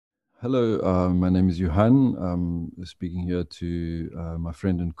Hello, my name is Johann. I'm speaking here to my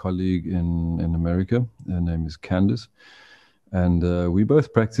friend and colleague in America. Her name is Candace. And we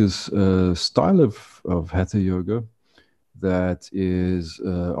both practice a style of Hatha yoga that is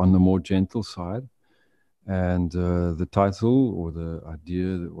on the more gentle side. And the title or the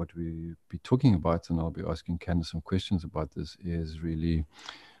idea that what we be talking about, and I'll be asking Candace some questions about this, is really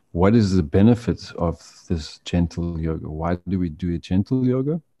what is the benefits of this gentle yoga? Why do we do a gentle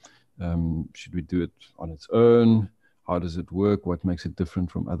yoga? Should we do it on its own? How does it work? What makes it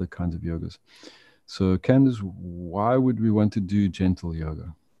different from other kinds of yogas? So, Candace, why would we want to do gentle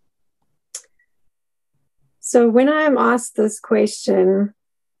yoga? So when I'm asked this question,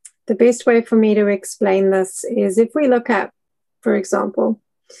 the best way for me to explain this is if we look at, for example,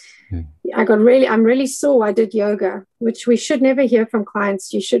 Yeah. I'm really sore. I did yoga, which we should never hear from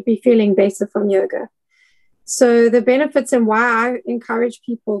clients. You should be feeling better from yoga. So the benefits and why I encourage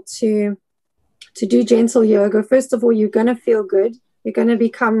people to do gentle yoga, first of all, you're going to feel good. You're going to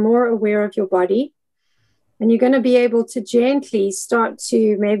become more aware of your body. And you're going to be able to gently start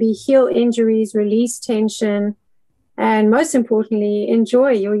to maybe heal injuries, release tension, and most importantly,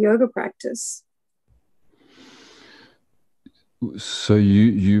 enjoy your yoga practice. So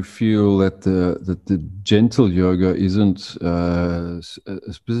you feel that the gentle yoga isn't a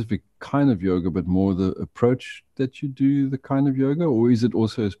specific kind of yoga, but more the approach that you do the kind of yoga, or is it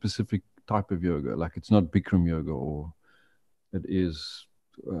also a specific type of yoga? Like it's not Bikram yoga, or it is.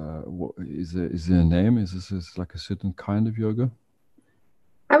 What is there a name? Is this like a certain kind of yoga?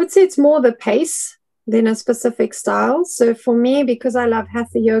 I would say it's more the pace than a specific style. So for me, because I love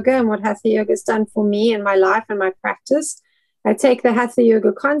Hatha yoga and what Hatha yoga has done for me in my life and my practice, I take the Hatha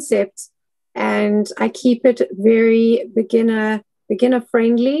yoga concept and I keep it very beginner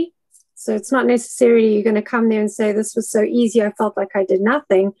friendly. So it's not necessarily you're going to come there and say, this was so easy, I felt like I did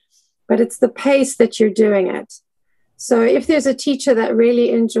nothing, but it's the pace that you're doing it. So if there's a teacher that really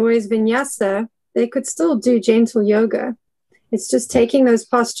enjoys vinyasa, they could still do gentle yoga. It's just taking those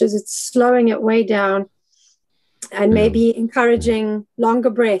postures, it's slowing it way down and Yeah. maybe encouraging longer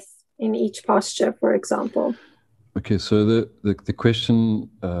breath in each posture, for example. Okay, so the question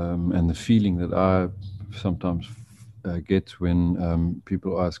and the feeling that I sometimes get when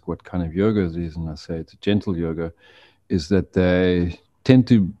people ask what kind of yoga it is, and I say it's a gentle yoga, is that they tend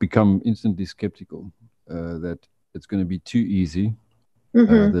to become instantly skeptical that it's going to be too easy,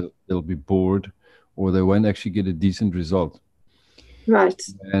 Mm-hmm. they'll be bored, or they won't actually get a decent result. Right.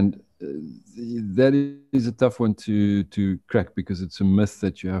 And that is a tough one to crack because it's a myth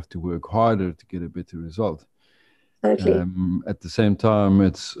that you have to work harder to get a better result. Totally. At the same time,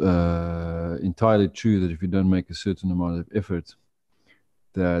 it's entirely true that if you don't make a certain amount of effort,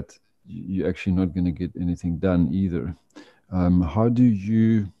 that you're actually not going to get anything done either. How do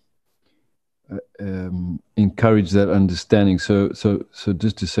you encourage that understanding? So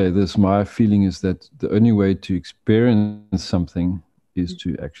just to say this, my feeling is that the only way to experience something is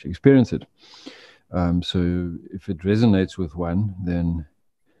to actually experience it. So if it resonates with one, then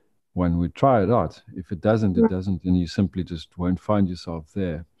one would try it out. If it doesn't, it doesn't, and you simply just won't find yourself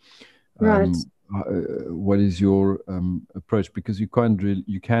there. Right. What is your approach? Because you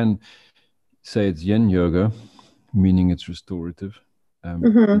can say it's yin yoga, meaning it's restorative.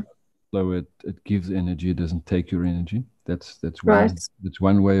 Mm-hmm. So it gives energy, it doesn't take your energy. That's Right.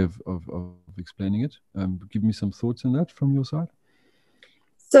 one way of explaining it. Give me some thoughts on that from your side.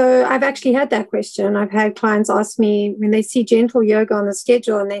 So I've actually had that question. I've had clients ask me when they see gentle yoga on the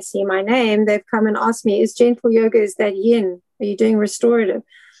schedule and they see my name, they've come and asked me, is gentle yoga, is that yin? Are you doing restorative?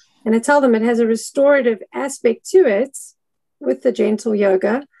 And I tell them it has a restorative aspect to it with the gentle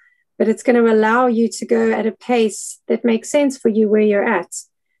yoga, but it's going to allow you to go at a pace that makes sense for you where you're at.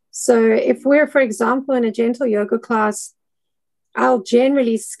 So if we're, for example, in a gentle yoga class, I'll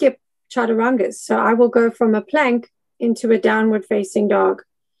generally skip chaturangas. So I will go from a plank into a downward facing dog.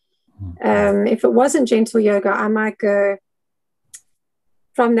 If it wasn't gentle yoga, I might go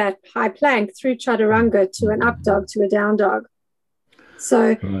from that high plank through chaturanga to an up dog to a down dog.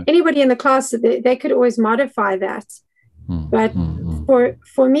 So anybody in the class, they could always modify that. But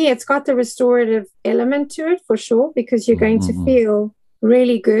for me, it's got the restorative element to it for sure, because you're going to feel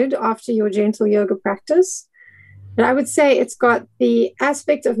really good after your gentle yoga practice. But I would say it's got the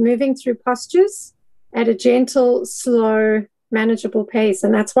aspect of moving through postures at a gentle, slow, manageable pace.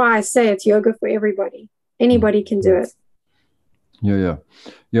 And that's why I say it's yoga for everybody. Anybody can do it.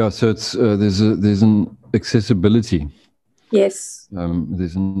 Yeah. So it's there's an accessibility. Yes.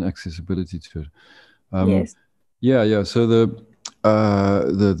 There's an accessibility to it. Yes. Yeah. So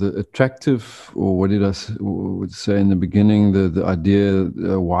The attractive, or what did would say in the beginning, the idea,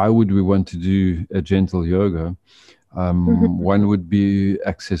 why would we want to do a gentle yoga? One would be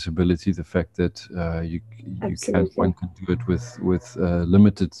accessibility, the fact that one can do it with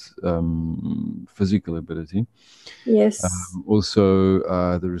limited physical ability. Yes. Also,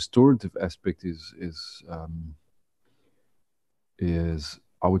 the restorative aspect is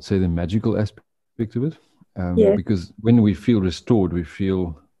I would say the magical aspect of it, Yes. because when we feel restored, we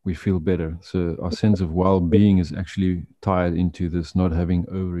feel better. So our sense of well-being is actually tied into this not having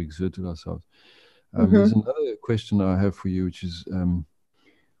overexerted ourselves. There's another question I have for you, which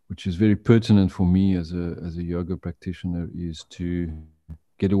is very pertinent for me as a yoga practitioner, is to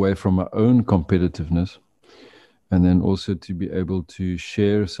get away from our own competitiveness, and then also to be able to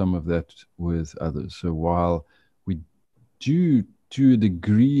share some of that with others. So while we do, to a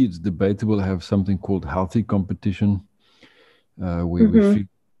degree, it's debatable, have something called healthy competition, where we feel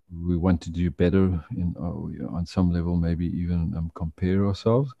we want to do better on some level, maybe even compare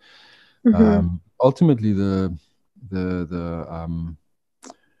ourselves. Ultimately, the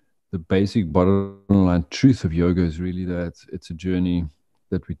basic bottom line truth of yoga is really that it's a journey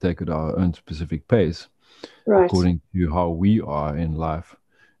that we take at our own specific pace, according to how we are in life,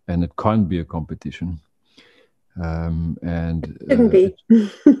 and it can't be a competition. And shouldn't be.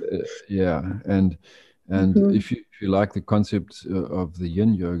 Yeah, and if you like the concept of the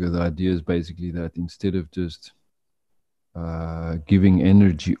yin yoga, the idea is basically that instead of just giving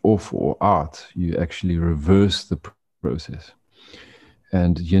energy off or out, you actually reverse the process.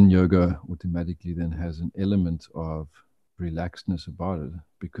 And yin yoga automatically then has an element of relaxedness about it,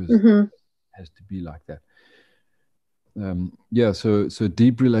 because it has to be like that. Yeah, so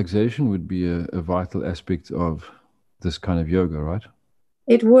deep relaxation would be a vital aspect of this kind of yoga, right?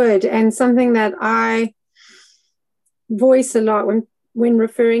 It would, and something that I voice a lot when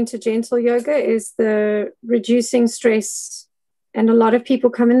referring to gentle yoga is the reducing stress. And a lot of people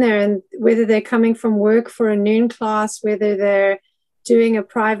come in there, and whether they're coming from work for a noon class, whether they're doing a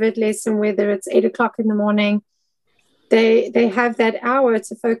private lesson, whether it's 8 o'clock in the morning, they have that hour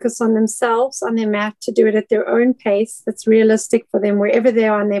to focus on themselves, on their mat, to do it at their own pace that's realistic for them wherever they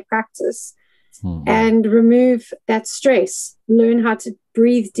are in their practice, and remove that stress. Learn how to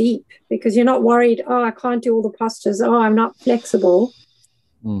breathe deep, because you're not worried, oh, I can't do all the postures, oh, I'm not flexible.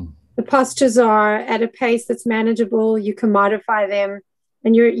 The postures are at a pace that's manageable. You can modify them,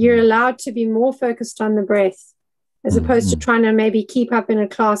 and you're allowed to be more focused on the breath, as opposed to trying to maybe keep up in a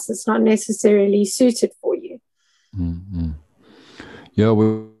class that's not necessarily suited for you. Yeah,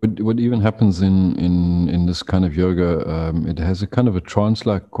 what even happens in this kind of yoga, it has a kind of a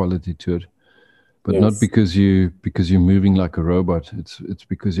trance-like quality to it, but not because you're moving like a robot. It's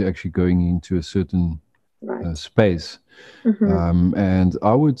because you're actually going into a certain space. And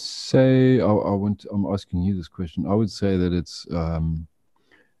I would say, I'm asking you this question. I would say that it's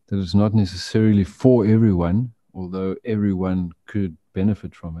not necessarily for everyone, although everyone could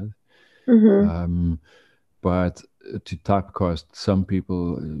benefit from it. But to typecast some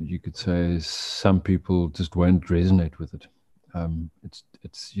people, you could say some people just won't resonate with it. It's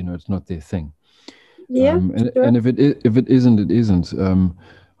it's not their thing. And if it isn't, it isn't.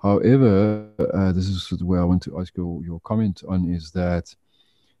 However, this is where I want to ask your comment on, is that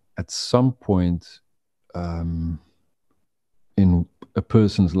at some point in a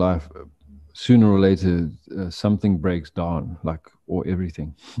person's life, sooner or later, something breaks down, or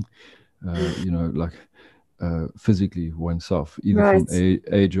everything, like physically oneself, either from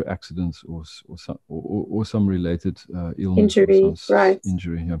age or accidents, or some related illness, injury, or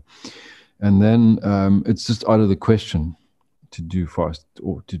injury. Yeah. And then it's just out of the question to do fast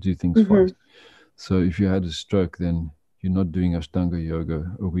or to do things fast. So if you had a stroke, then you're not doing Ashtanga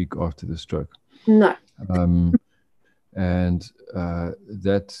yoga a week after the stroke. No. And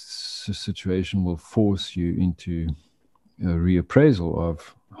that situation will force you into a reappraisal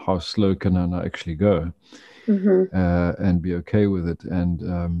of how slow can I now actually go, and be okay with it.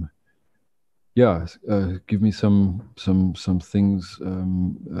 And give me some things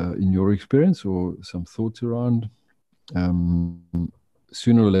in your experience, or some thoughts around.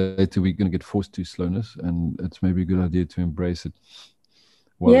 Sooner or later, we're going to get forced to slowness, and it's maybe a good idea to embrace it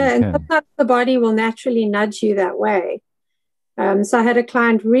while you can. And sometimes the body will naturally nudge you that way. So I had a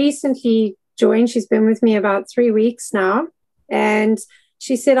client recently join. She's been with me about 3 weeks now, and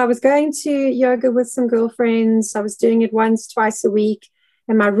she said, I was going to yoga with some girlfriends. I was doing it once, twice a week,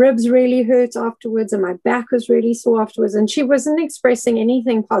 and my ribs really hurt afterwards, and my back was really sore afterwards. And she wasn't expressing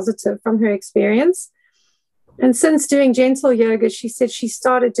anything positive from her experience. And since doing gentle yoga, she said she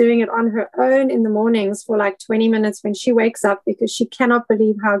started doing it on her own in the mornings for like 20 minutes when she wakes up, because she cannot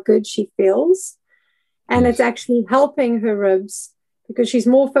believe how good she feels. And Yes. it's actually helping her ribs, because she's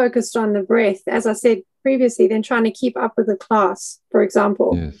more focused on the breath, as I said previously, than trying to keep up with the class, for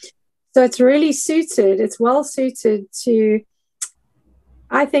example. Yes. So it's really suited. It's well suited to,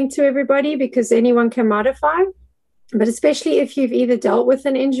 I think, to everybody, because anyone can modify. But especially if you've either dealt with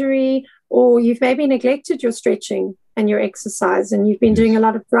an injury or you've maybe neglected your stretching and your exercise, and you've been doing a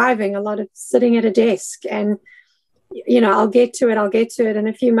lot of driving, a lot of sitting at a desk, and, you know, I'll get to it. And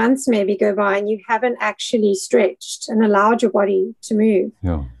a few months maybe go by and you haven't actually stretched and allowed your body to move.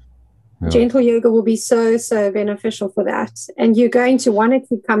 Yeah. Yeah. Gentle yoga will be so, so beneficial for that. And you're going to want to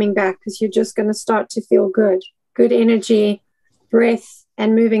keep coming back, because you're just going to start to feel good energy, breath,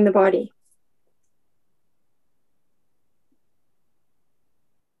 and moving the body.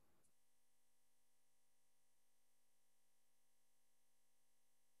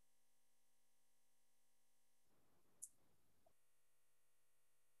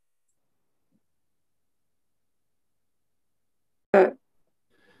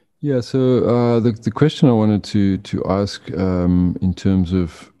 Yeah, so the question I wanted to ask in terms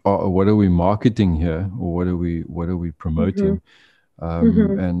of what are we marketing here, or what are we promoting?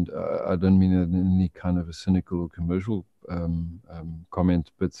 And I don't mean it in any kind of a cynical or commercial comment,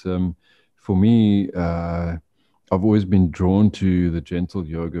 but for me, I've always been drawn to the gentle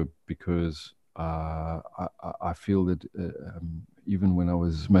yoga because I feel that even when I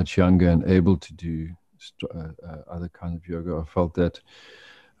was much younger and able to do other kind of yoga, I felt that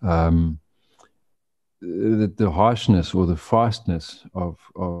the harshness or the fastness of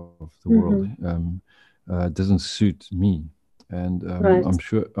the world doesn't suit me. And Right. I'm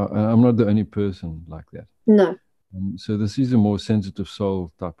sure I'm not the only person like that. No. So this is a more sensitive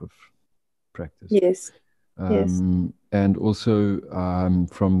soul type of practice. Yes. Yes. And also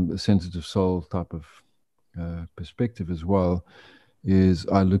from a sensitive soul type of perspective as well, is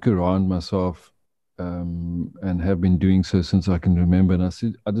I look around myself and have been doing so since I can remember, and I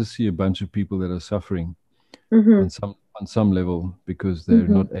just see a bunch of people that are suffering on some level because they're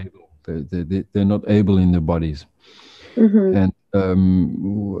not able. They're not able in their bodies. And I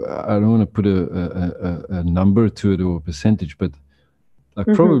don't want to put a number to it or a percentage, but like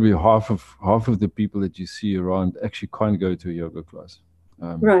probably half of the people that you see around actually can't go to a yoga class.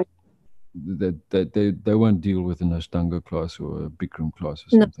 Right. They won't deal with an Ashtanga class or a Bikram class or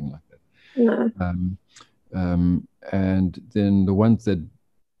something like that. No. And then the ones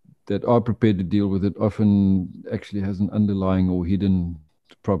that are prepared to deal with it often actually has an underlying or hidden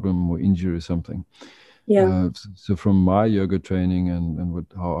problem or injury or something. Yeah. So from my yoga training and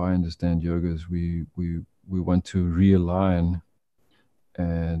how I understand yoga is we want to realign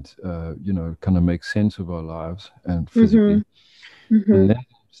and kind of make sense of our lives and physically, and then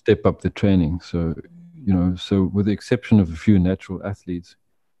step up the training. So so with the exception of a few natural athletes,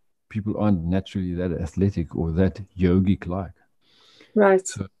 people aren't naturally that athletic or that yogic like. Right.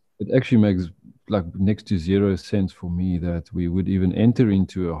 So it actually makes like next to zero sense for me that we would even enter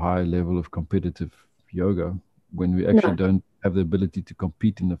into a high level of competitive yoga when we actually don't have the ability to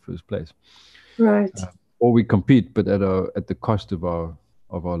compete in the first place. Right. Or we compete, but at the cost of our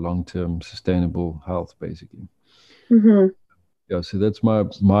long-term sustainable health, basically. Yeah, so that's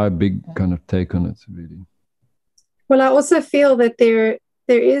my big kind of take on it, really. Well, I also feel that there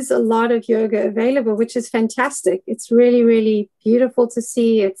is a lot of yoga available, which is fantastic. It's really, really beautiful to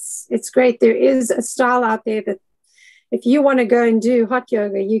see. It's great. There is a style out there that if you want to go and do hot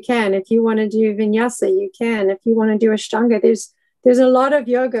yoga, you can. If you want to do vinyasa, you can. If you want to do Ashtanga, there's a lot of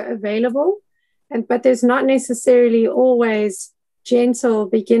yoga available, but there's not necessarily always gentle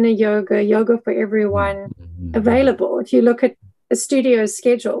beginner yoga for everyone available. If you look at a studio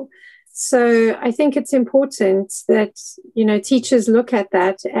schedule. So I think it's important that, teachers look at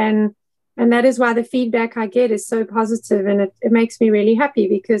that, and that is why the feedback I get is so positive, and it makes me really happy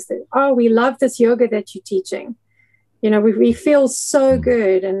because, we love this yoga that you're teaching. We feel so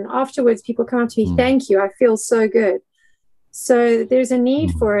good, and afterwards people come up to me, thank you, I feel so good. So there's a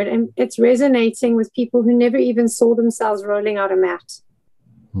need for it, and it's resonating with people who never even saw themselves rolling out a mat.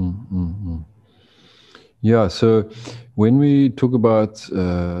 Yeah, so when we talk about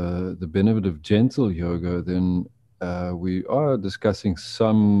the benefit of gentle yoga, then we are discussing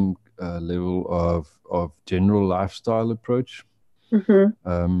some level of general lifestyle approach.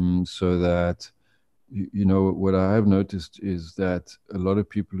 So that, what I have noticed is that a lot of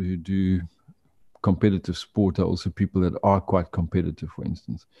people who do competitive sport are also people that are quite competitive, for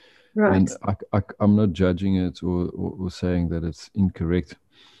instance. Right. And I'm not judging it or saying that it's incorrect.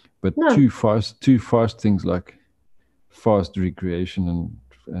 But No. too fast things like fast recreation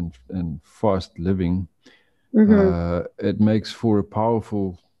and fast living, it makes for a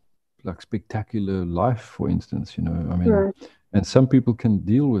powerful, like spectacular life, for instance, you know. I mean, Right. and some people can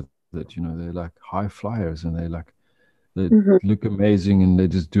deal with it, you know. They're like high flyers and they look amazing and they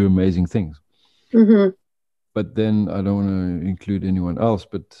just do amazing things. But then I don't want to include anyone else,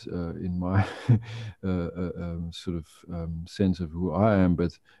 but in my sort of sense of who I am.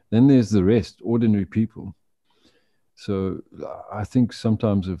 But then there's the rest, ordinary people. So I think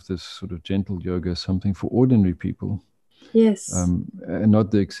sometimes of this sort of gentle yoga is something for ordinary people. Yes. And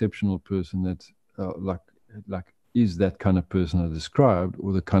not the exceptional person that like is that kind of person I described,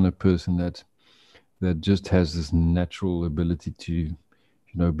 or the kind of person that just has this natural ability to, you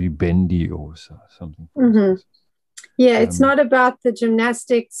know, be bendy or something. Yeah, it's not about the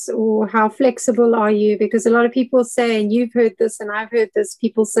gymnastics or how flexible are you, because a lot of people say, and you've heard this and I've heard this,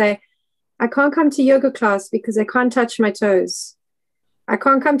 people say, I can't come to yoga class because I can't touch my toes. I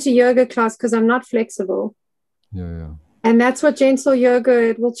can't come to yoga class because I'm not flexible. Yeah. And that's what gentle yoga,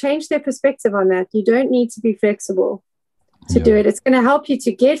 it will change their perspective on that. You don't need to be flexible to do it. It's going to help you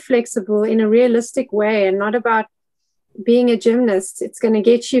to get flexible in a realistic way, and not about being a gymnast. It's going to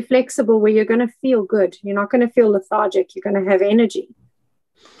get you flexible where you're going to feel good. You're not going to feel lethargic. You're going to have energy.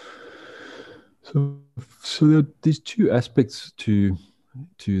 So there are these two aspects to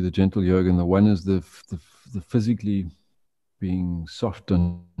the gentle yoga, and the one is the physically being soft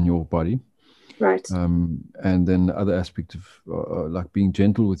on your body, right? And then the other aspect of like being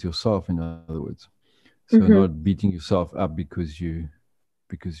gentle with yourself, in other words. So not beating yourself up because you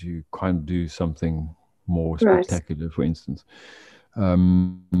can't do something more spectacular, for instance. I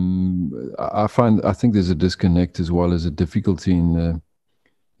think there's a disconnect as well as a difficulty in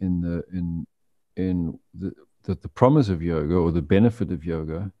the promise of yoga, or the benefit of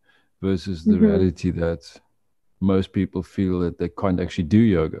yoga, versus the reality that most people feel that they can't actually do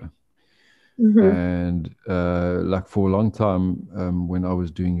yoga. And like for a long time, when I was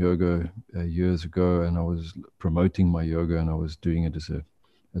doing yoga years ago, and I was promoting my yoga, and I was doing it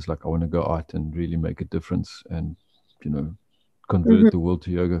as like, I want to go out and really make a difference, and, you know, convert the world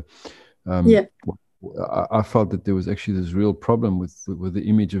to yoga. I felt that there was actually this real problem with the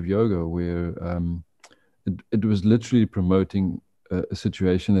image of yoga, where it was literally promoting a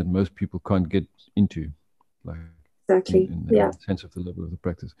situation that most people can't get into, like in the sense of the level of the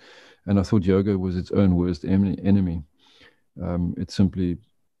practice. And I thought yoga was its own worst enemy. It simply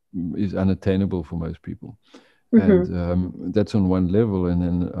is unattainable for most people. And that's on one level. And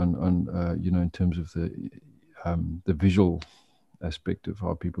then on you know, in terms of the visual aspect of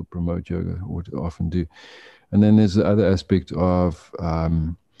how people promote yoga, or often do. And then there's the other aspect of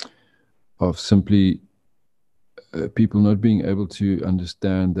simply people not being able to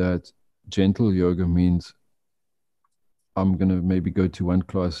understand that gentle yoga means, I'm going to maybe go to one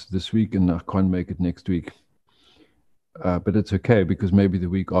class this week and I can't make it next week. But it's okay, because maybe the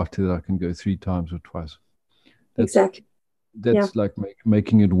week after that I can go 3 times or twice. That's like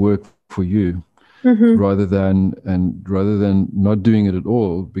making it work for you, rather than not doing it at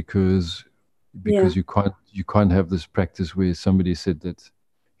all, because you can't have this practice where somebody said that,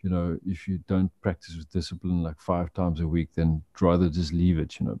 you know, if you don't practice with discipline like 5 times a week, then rather just leave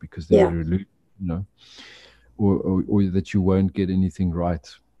it, you know, because then you know, or that you won't get anything right.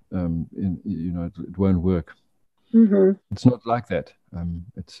 You know, it won't work. It's not like that.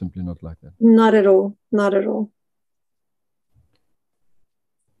 It's simply not like that. Not at all. Not at all.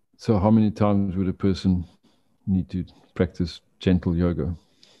 So how many times would a person need to practice gentle yoga?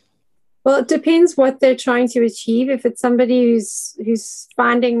 Well, it depends what they're trying to achieve. If it's somebody who's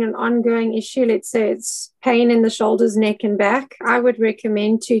finding an ongoing issue, let's say it's pain in the shoulders, neck, and back, I would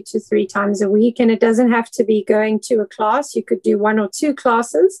recommend 2 to 3 times a week. And it doesn't have to be going to a class. You could do 1 or 2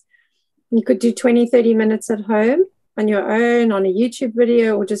 classes. You could do 20, 30 minutes at home on your own, on a YouTube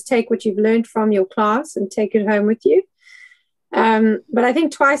video, or just take what you've learned from your class and take it home with you. But I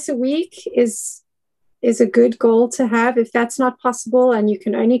think twice a week is a good goal to have. If that's not possible and you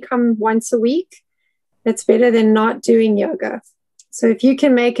can only come once a week, that's better than not doing yoga. So if you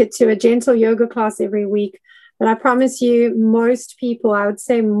can make it to a gentle yoga class every week, but I promise you, most people, I would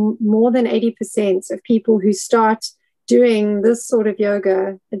say more than 80% of people who start doing this sort of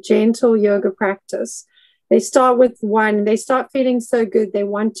yoga, a gentle yoga practice, they start with 1, they start feeling so good, they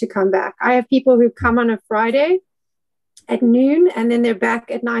want to come back. I have people who come on a Friday at noon, and then they're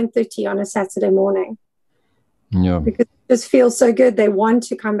back at 9:30 on a Saturday morning. Yeah. Because it just feels so good. They want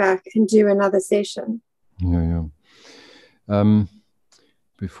to come back and do another session. Yeah.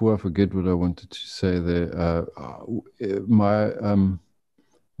 Before I forget what I wanted to say there,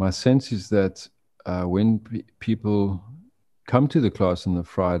 my my sense is that when people come to the class on the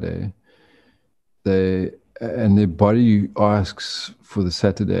Friday, and their body asks for the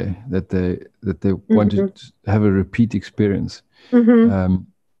Saturday, that they want to have a repeat experience.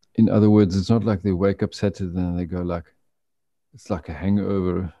 In other words, it's not like they wake up Saturday and they go like, it's like a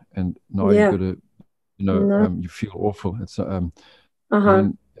hangover, and now you've got to, you feel awful. It's I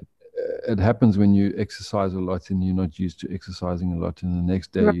mean, it happens when you exercise a lot and you're not used to exercising a lot, and the next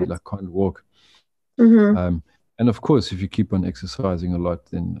day you like can't walk. And of course, if you keep on exercising a lot,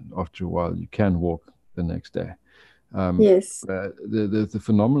 then after a while you can walk the next day. Yes. The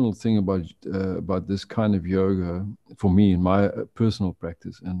phenomenal thing about this kind of yoga, for me in my personal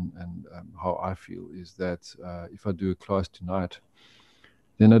practice and how I feel, is that if I do a class tonight,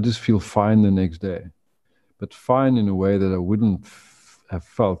 then I just feel fine the next day, but fine in a way that I wouldn't have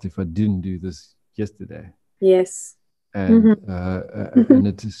felt if I didn't do this yesterday. Yes. And and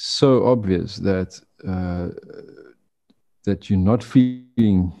it is so obvious that that you're not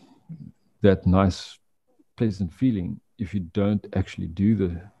feeling that nice, pleasant feeling if you don't actually do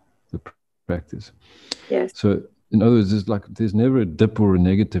the practice. Yes. So in other words, there's never a dip or a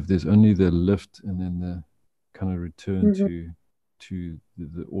negative. There's only the lift and then the kind of return to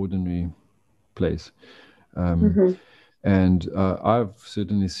the ordinary place. And I've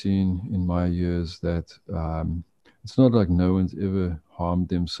certainly seen in my years that it's not like no one's ever harmed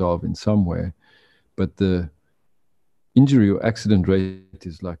themselves in some way, but the injury or accident rate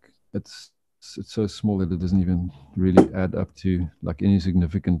is like, it's so small that it doesn't even really add up to like any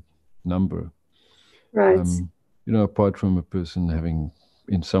significant number. Right. Apart from a person having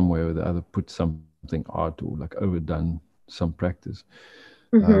in some way or the other put something out or like overdone some practice,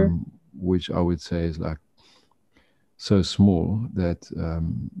 which I would say is like so small that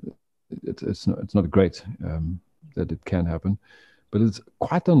it's not great that it can happen, but it's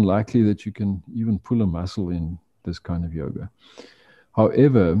quite unlikely that you can even pull a muscle in this kind of yoga.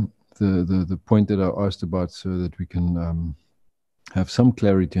 However, the point that I asked about, so that we can have some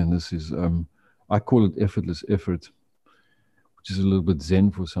clarity on this, is I call it effortless effort, which is a little bit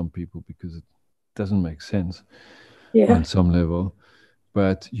Zen for some people because it doesn't make sense on some level.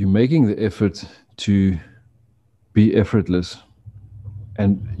 But you're making the effort to be effortless,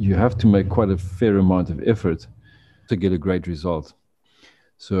 and you have to make quite a fair amount of effort to get a great result.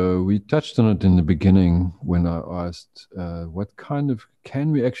 So we touched on it in the beginning when I asked what kind of,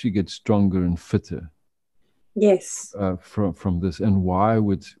 can we actually get stronger and fitter? Yes. From this, and why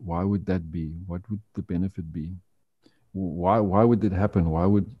would that be? What would the benefit be? Why would it happen?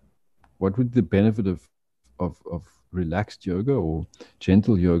 What would the benefit of relaxed yoga or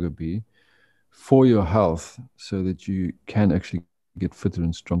gentle yoga be for your health, so that you can actually get fitter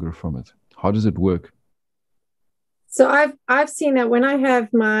and stronger from it? How does it work? So I've seen that when I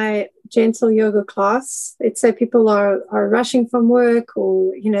have my gentle yoga class, let's say people are rushing from work,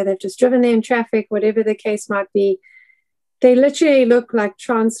 or they've just driven there in traffic, whatever the case might be, they literally look like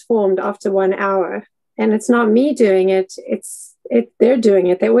transformed after 1 hour. And it's not me doing it, they're doing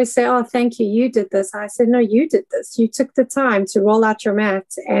it. They always say, "Oh, thank you, you did this." I said, "No, you did this. You took the time to roll out your mat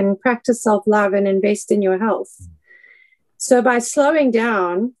and practice self-love and invest in your health." So by slowing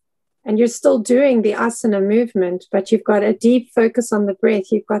down, and you're still doing the asana movement, but you've got a deep focus on the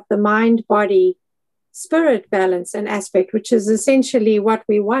breath, you've got the mind, body, spirit balance and aspect, which is essentially what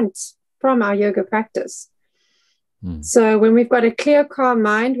we want from our yoga practice. So when we've got a clear, calm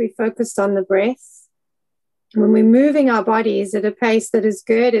mind, we focused on the breath. When we're moving our bodies at a pace that is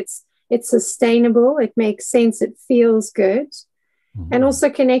good, it's sustainable, it makes sense, it feels good. And also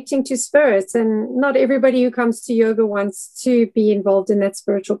connecting to spirits. And not everybody who comes to yoga wants to be involved in that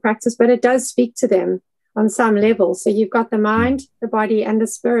spiritual practice, but it does speak to them on some level. So you've got the mind, the body, and the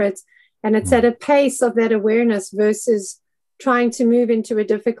spirit, and it's at a pace of that awareness versus trying to move into a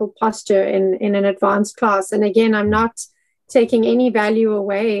difficult posture in an advanced class. And again, I'm not taking any value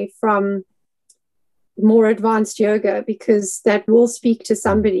away from more advanced yoga, because that will speak to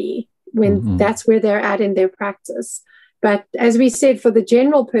somebody when that's where they're at in their practice. But as we said, for the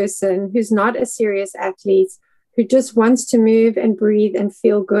general person who's not a serious athlete, who just wants to move and breathe and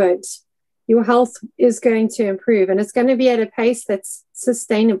feel good, your health is going to improve, and it's going to be at a pace that's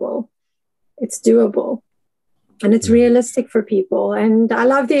sustainable. It's doable, and it's realistic for people. And I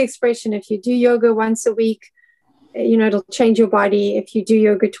love the expression, if you do yoga once a week, it'll change your body. If you do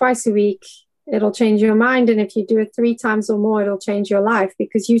yoga twice a week, it'll change your mind. And if you do it 3 times or more, it'll change your life,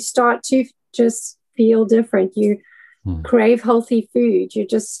 because you start to just feel different. You crave healthy food. It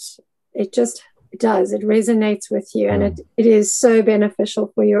does. It resonates with you, and it is so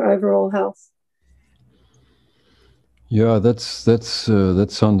beneficial for your overall health. Yeah, that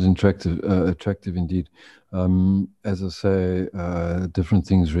sounds attractive indeed. As I say, different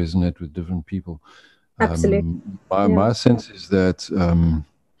things resonate with different people. Absolutely. Yeah. My sense is that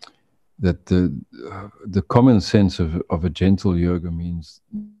that the common sense of a gentle yoga means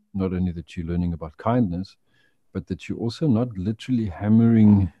not only that you're learning about kindness, but that you're also not literally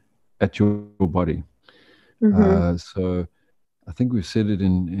hammering at your body. Mm-hmm. So I think we've said it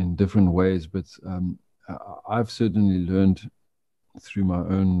in different ways, but I've certainly learned through my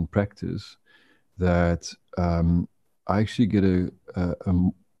own practice that I actually get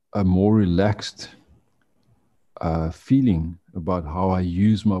a more relaxed feeling about how I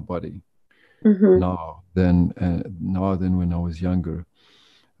use my body Mm-hmm. now than when I was younger.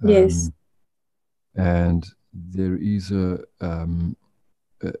 Yes. Um, and there is a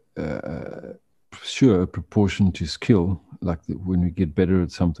sure a proportion to skill. Like when we get better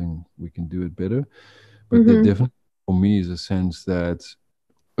at something, we can do it better. But there Mm-hmm. definitely, for me, is a sense that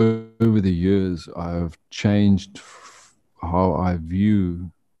over the years, I've changed how I view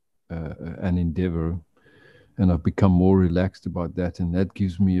an endeavor, and I've become more relaxed about that, and that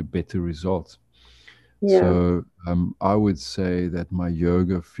gives me a better result. Yeah. So I would say that my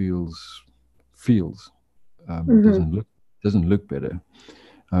yoga feels Mm-hmm. doesn't look better.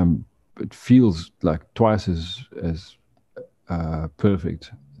 It feels like twice as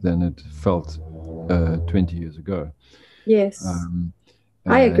perfect than it felt 20 years ago. Yes. Um,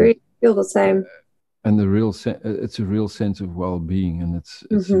 I and agree. Feel the same. and it's a real sense of well-being, and it's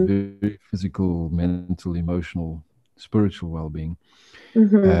a Mm-hmm. very physical, mental, emotional, spiritual well-being.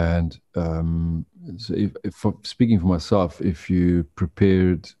 Mm-hmm. And so if speaking for myself, if you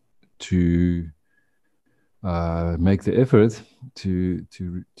prepared to make the effort to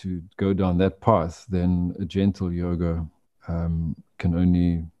go down that path, then a gentle yoga can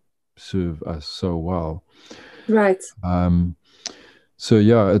only serve us so well. Right. Um, so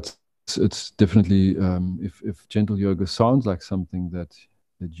yeah, it's definitely if gentle yoga sounds like something that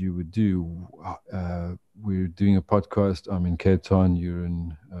you would do. We're doing a podcast. I'm in Cape Town. You're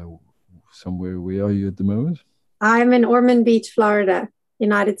in somewhere. Where are you at the moment? I'm in Ormond Beach, Florida,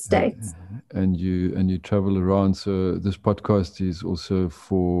 United And States. you travel around. So this podcast is also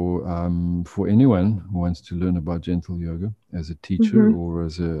for anyone who wants to learn about gentle yoga as a teacher Mm-hmm. or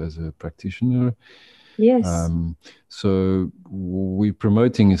as a practitioner. Yes. Um, so we're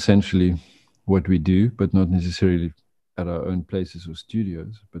promoting essentially what we do, but not necessarily at our own places or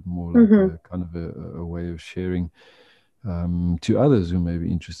studios, but more like Mm-hmm. a kind of a way of sharing to others who may be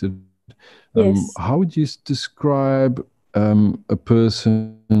interested. Yes. How would you describe a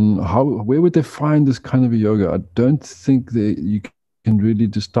person? Where would they find this kind of a yoga? I don't think that you can really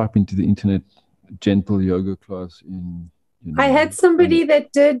just type into the internet gentle yoga class in I had and somebody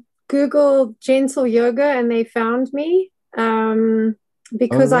that did Google gentle yoga and they found me oh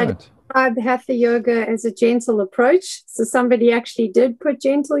because I right, described hatha yoga as a gentle approach. So somebody actually did put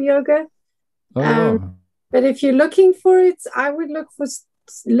gentle yoga. oh Um, wow, but if you're looking for it, I would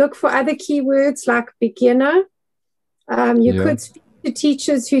look for other keywords like beginner. You yeah. could speak to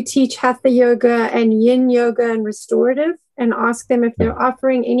teachers who teach hatha yoga and yin yoga and restorative and ask them if they're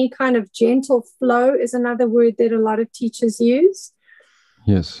offering any kind of gentle flow, is another word that a lot of teachers use.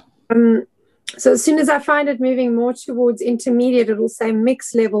 Yes. Um, so as soon as I find it moving more towards intermediate, it will say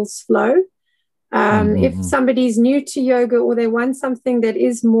mixed levels flow. If Mm-mm-mm. somebody's new to yoga or they want something that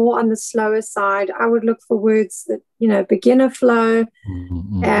is more on the slower side, I would look for words that, beginner flow,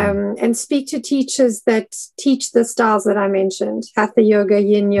 Mm-mm-mm. and speak to teachers that teach the styles that I mentioned, hatha yoga,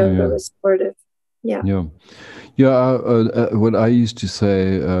 yin Yeah, yoga, yeah, restorative. Yeah. yeah, yeah. What I used to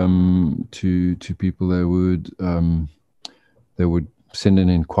say to people, they would send an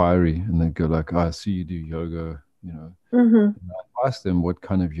inquiry and they'd go like, "I see you do yoga," Mm-hmm. And I asked them, "What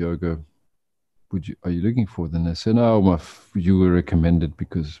kind of yoga are you looking for?" Then they said, "No, you were recommended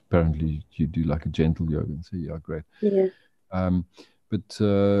because apparently you do like a gentle yoga." And say, "Yeah, great." Yeah. Um, but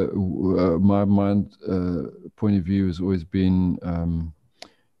my mind point of view has always been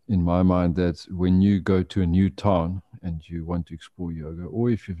in my mind that when you go to a new town and you want to explore yoga, or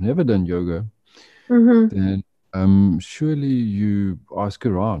if you've never done yoga, Mm-hmm. then surely you ask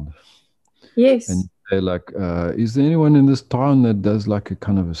around and Yes. say like, is there anyone in this town that does like a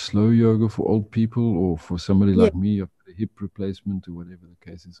kind of a slow yoga for old people or for somebody Yeah. like me, a hip replacement or whatever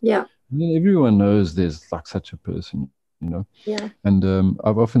the case is? Yeah. And then everyone knows there's like such a person. Yeah. And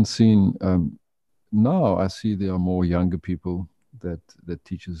I've often seen now I see there are more younger people that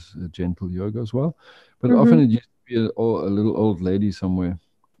teaches gentle yoga as well, but often Mm-hmm. it used to be a little old lady somewhere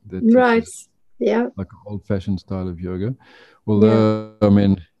that Right. teaches Yeah. like an old-fashioned style of yoga. Yeah. Although I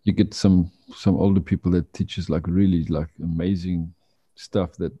mean, you get some older people that teaches like really like amazing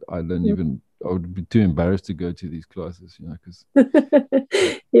stuff that I don't even. I would be too embarrassed to go to these classes, you know, because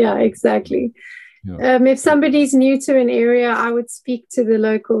Yeah, exactly. yeah, If somebody's new to an area, I would speak to the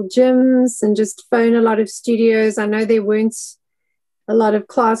local gyms and just phone a lot of studios. I know there weren't a lot of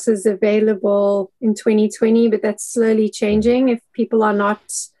classes available in 2020, but that's slowly changing. If people are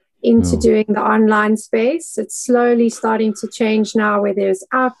not into doing the online space, it's slowly starting to change now, where there's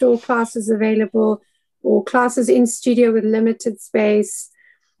outdoor classes available or classes in studio with limited space.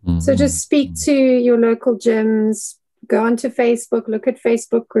 So just speak to your local gyms, go onto Facebook, look at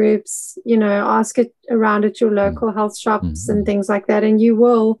Facebook groups, you know, ask it around at your local health shops and things like that, and you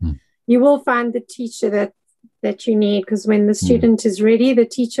will find the teacher that you need, because when the student is ready, the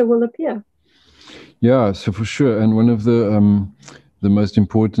teacher will appear. Yeah, so for sure. And one of the most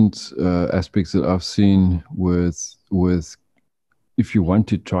important aspects that I've seen with if you want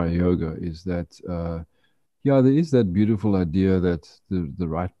to try yoga is that yeah, there is that beautiful idea that the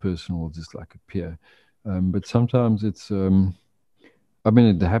right person will just like appear, but sometimes it's I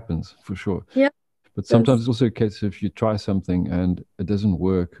mean, it happens for sure. Yeah. But sometimes it's also a case if you try something and it doesn't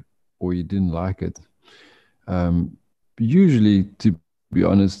work or you didn't like it. Usually, to be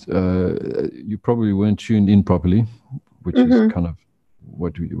honest, you probably weren't tuned in properly, which is kind of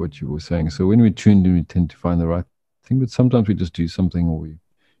what you were saying. So when we tuned in, we tend to find the right thing. But sometimes we just do something, or we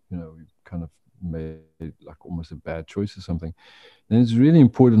kind of made like almost a bad choice or something. And it's really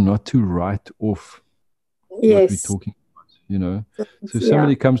important not to write off what we're talking about, you know. So if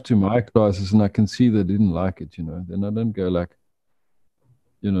somebody comes to my classes and I can see they didn't like it, you know, then I don't go like,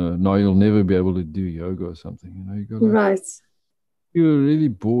 you know, no, you'll never be able to do yoga or something, you know. You go like, right, you're really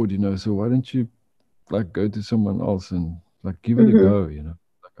bored, you know, so why don't you like go to someone else and like give it a go, you know.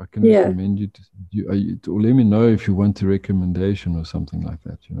 Like I can recommend you to or let me know if you want a recommendation or something like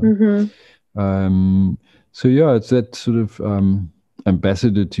that, you know. So yeah, it's that sort of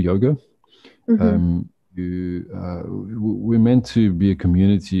ambassador to yoga. We're meant to be a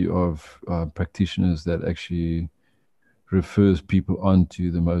community of practitioners that actually refers people on to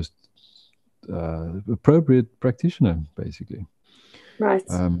the most appropriate practitioner, basically. Right.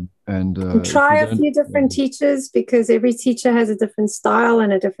 And try a few different teachers, because every teacher has a different style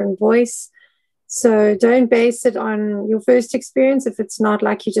and a different voice. So don't base it on your first experience. If it's not,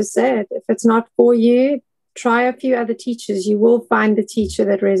 like you just said, if it's not for you, try a few other teachers. You will find the teacher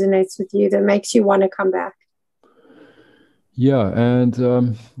that resonates with you, that makes you want to come back. Yeah, and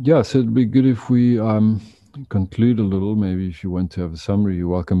yeah, so it'd be good if we conclude a little. Maybe if you want to have a summary, you're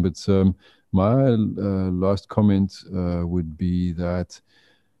welcome. But my last comment would be that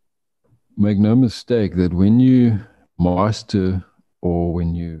make no mistake that when you master or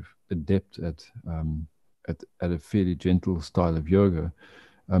when you adept at a fairly gentle style of yoga,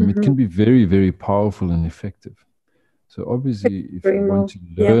 it can be very, very powerful and effective. So obviously, if you want to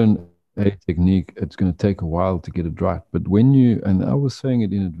learn a technique, it's going to take a while to get it right. But when you, and I was saying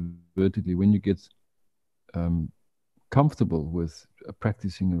it inadvertently, when you get comfortable with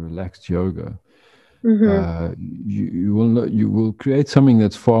practicing a relaxed yoga, you will create something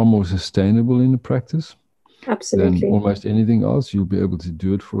that's far more sustainable in the practice. Absolutely. Than almost anything else. You'll be able to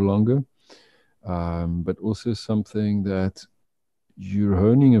do it for longer, but also something that you're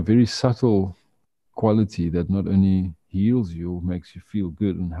honing a very subtle quality that not only heals you or makes you feel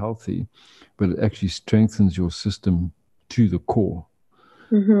good and healthy, but it actually strengthens your system to the core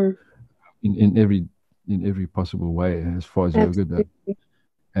in every possible way, as far as yoga does.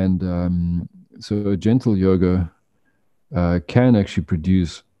 And so gentle yoga can actually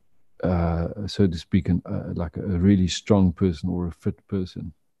produce, so to speak, like a really strong person or a fit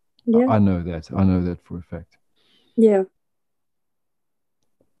person. Yeah. I know that for a fact. Yeah.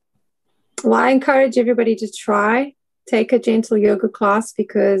 Well, I encourage everybody to take a gentle yoga class,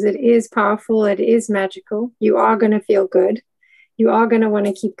 because it is powerful. It is magical. You are going to feel good. You are going to want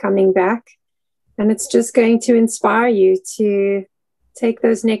to keep coming back. And it's just going to inspire you to take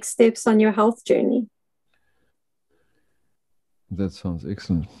those next steps on your health journey. That sounds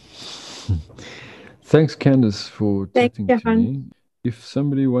excellent. Thanks, Candace, for chatting to me. If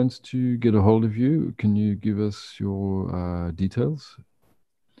somebody wants to get a hold of you, can you give us your details?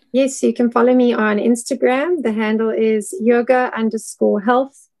 Yes, you can follow me on Instagram. The handle is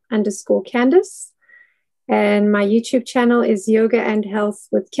yoga_health_Candace. And my YouTube channel is Yoga and Health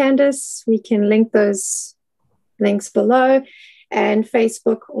with Candace. We can link those links below. And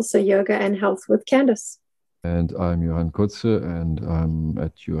Facebook, also Yoga and Health with Candace. And I'm Johann Kotze, and I'm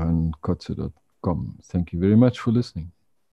at johannkotze.com. Thank you very much for listening.